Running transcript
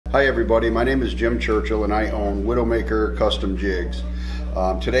Hi everybody, my name is Jim Churchill and I own Widow Maker Custom Jigs.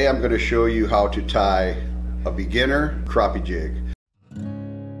 Today I'm going to show you how to tie a beginner crappie jig.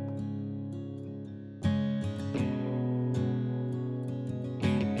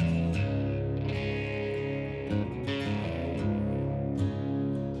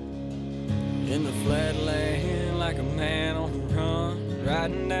 In the flatland, like a man on the run,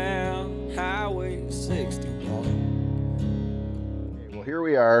 riding down Highway 61. Well, here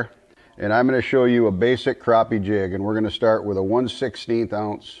we are, and I'm going to show you a basic crappie jig, and we're going to start with a 1/16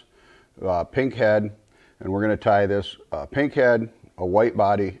 ounce pink head, and we're going to tie this pink head, a white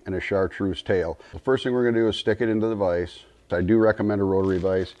body, and a chartreuse tail. The first thing we're going to do is stick it into the vise. I do recommend a rotary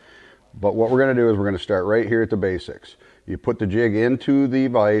vise, but what we're going to do is we're going to start right here at the basics. You put the jig into the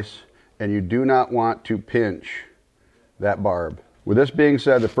vise, and you do not want to pinch that barb. With this being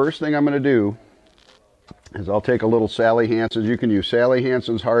said, the first thing I'm going to do is I'll take a little Sally Hansen's. You can use Sally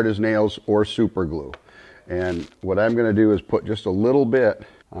Hansen's hard as nails or super glue. And what I'm going to do is put just a little bit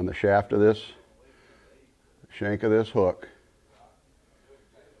on the shaft of this, shank of this hook.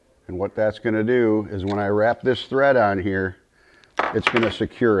 And what that's going to do is when I wrap this thread on here, it's going to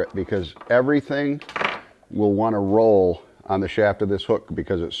secure it, because everything will want to roll on the shaft of this hook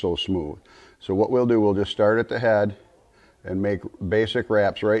because it's so smooth. So what we'll do, we'll just start at the head and make basic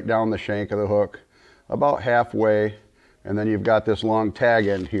wraps right down the shank of the hook, about halfway, and then you've got this long tag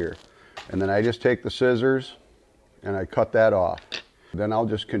end here. And then I just take the scissors and I cut that off. Then I'll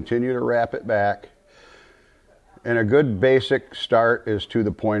just continue to wrap it back. And a good basic start is to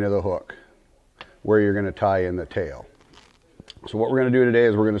the point of the hook, where you're going to tie in the tail. So what we're going to do today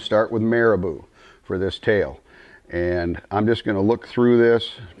is we're going to start with marabou for this tail. And I'm just going to look through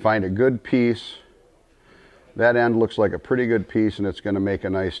this, find a good piece. That end looks like a pretty good piece, and it's going to make a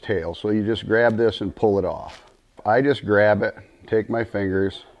nice tail. So you just grab this and pull it off. I just grab it, take my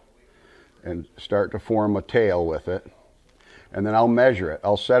fingers, and start to form a tail with it. And then I'll measure it.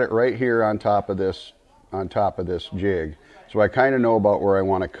 I'll set it right here on top of this jig. So I kind of know about where I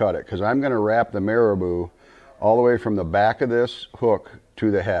want to cut it, because I'm going to wrap the marabou all the way from the back of this hook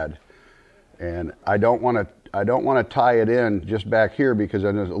to the head. And I don't want to tie it in just back here, because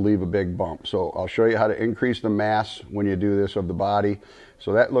then it'll leave a big bump. So I'll show you how to increase the mass when you do this of the body.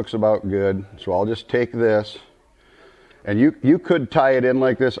 So that looks about good. So I'll just take this, and you could tie it in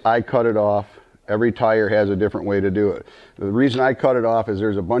like this. I cut it off. Every tire has a different way to do it. The reason I cut it off is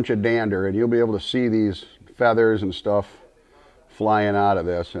there's a bunch of dander, and you'll be able to see these feathers and stuff flying out of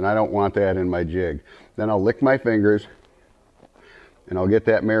this, and I don't want that in my jig. Then I'll lick my fingers, and I'll get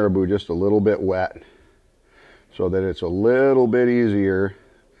that marabou just a little bit wet, so that it's a little bit easier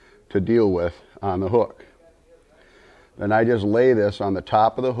to deal with on the hook. Then I just lay this on the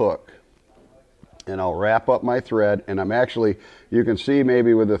top of the hook, and I'll wrap up my thread, and I'm actually, you can see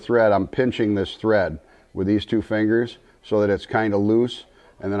maybe with the thread, I'm pinching this thread with these two fingers so that it's kind of loose,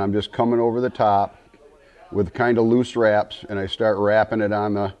 and then I'm just coming over the top with kind of loose wraps, and I start wrapping it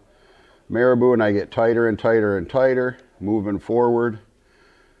on the marabou, and I get tighter and tighter and tighter, moving forward,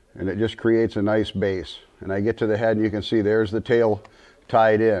 and it just creates a nice base. And I get to the head, and you can see there's the tail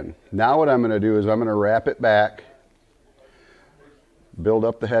tied in. Now what I'm going to do is I'm going to wrap it back, build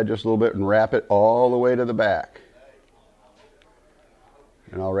up the head just a little bit, and wrap it all the way to the back.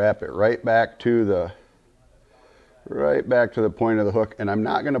 And I'll wrap it right back to the point of the hook, and I'm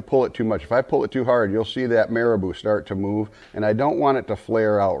not going to pull it too much. If I pull it too hard, you'll see that marabou start to move, and I don't want it to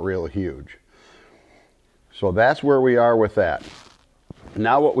flare out real huge. So that's where we are with that.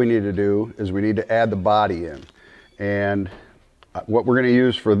 Now what we need to do is we need to add the body in. And what we're going to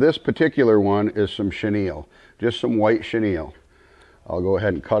use for this particular one is some chenille, just some white chenille. I'll go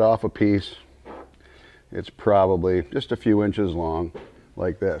ahead and cut off a piece. It's probably just a few inches long,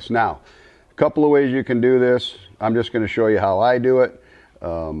 like this. Now, a couple of ways you can do this. I'm just going to show you how I do it.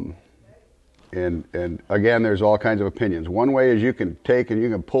 And again, there's all kinds of opinions. One way is you can take and you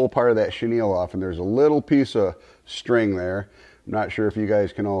can pull part of that chenille off, and there's a little piece of string there. I'm not sure if you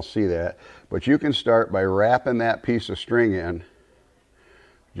guys can all see that, but you can start by wrapping that piece of string in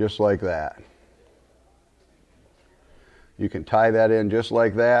just like that. You can tie that in just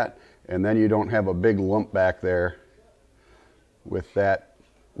like that, and then you don't have a big lump back there with that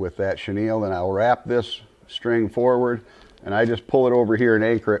chenille. And I'll wrap this string forward, and I just pull it over here and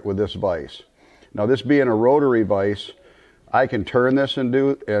anchor it with this vise. Now, this being a rotary vise, I can turn this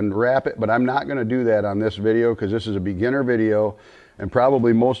and wrap it, but I'm not going to do that on this video, because this is a beginner video, and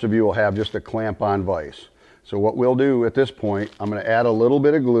probably most of you will have just a clamp-on vise. So what we'll do at this point, I'm going to add a little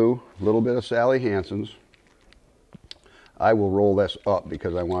bit of glue, a little bit of Sally Hansen's. I will roll this up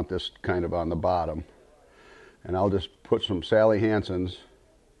because I want this kind of on the bottom. And I'll just put some Sally Hansen's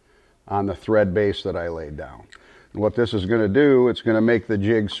on the thread base that I laid down. And what this is going to do, it's going to make the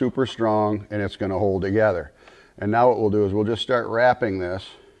jig super strong and it's going to hold together. And now what we'll do is we'll just start wrapping this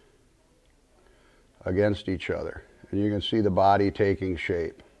against each other. And you can see the body taking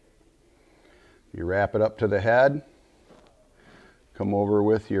shape. You wrap it up to the head, come over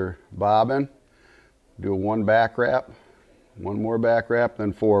with your bobbin, do one back wrap, one more back wrap,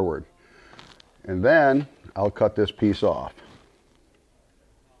 then forward. And then I'll cut this piece off.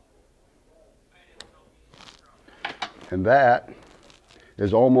 And that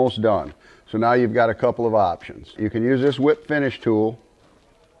is almost done. So now you've got a couple of options. You can use this whip finish tool.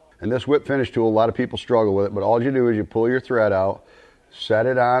 And this whip finish tool, a lot of people struggle with it, but all you do is you pull your thread out, set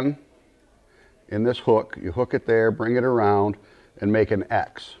it on in this hook, you hook it there, bring it around, and make an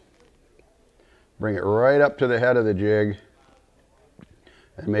X. Bring it right up to the head of the jig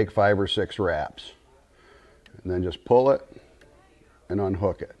and make 5 or 6 wraps. And then just pull it and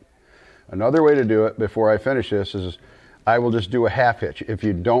unhook it. Another way to do it before I finish this is I will just do a half hitch. If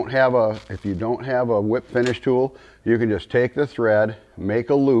you don't have a whip finish tool, you can just take the thread, make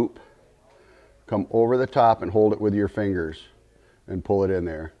a loop, come over the top and hold it with your fingers and pull it in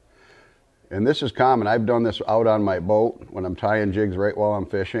there. And this is common. I've done this out on my boat when I'm tying jigs right while I'm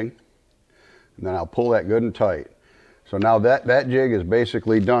fishing. And then I'll pull that good and tight. So now that jig is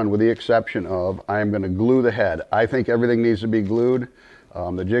basically done, with the exception of I'm going to glue the head. I think everything needs to be glued.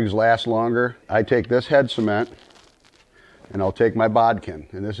 The jigs last longer. I take this head cement and I'll take my bodkin.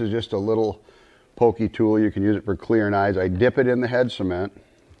 And this is just a little pokey tool. You can use it for clearing eyes. I dip it in the head cement.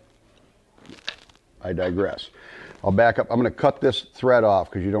 I digress. I'll back up. I'm going to cut this thread off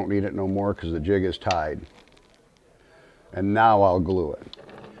because you don't need it no more because the jig is tied. And now I'll glue it.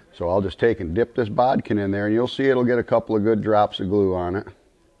 So I'll just take and dip this bodkin in there, and you'll see it'll get a couple of good drops of glue on it.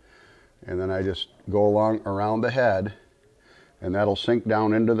 And then I just go along around the head, and that'll sink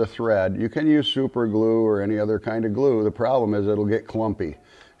down into the thread. You can use super glue or any other kind of glue. The problem is it'll get clumpy.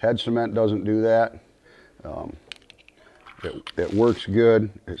 Head cement doesn't do that. It works good.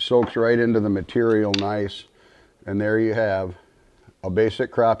 It soaks right into the material nice. And there you have a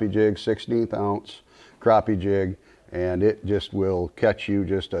basic crappie jig, 16th ounce crappie jig, and it just will catch you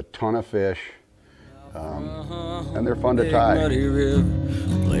just a ton of fish. And they're fun to tie. Muddy river,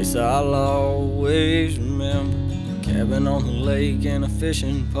 place I'll always remember. Cabin on the lake and a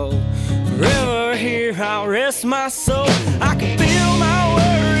fishing pole. Forever here I'll rest my soul. I can feel my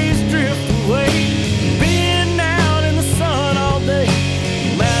world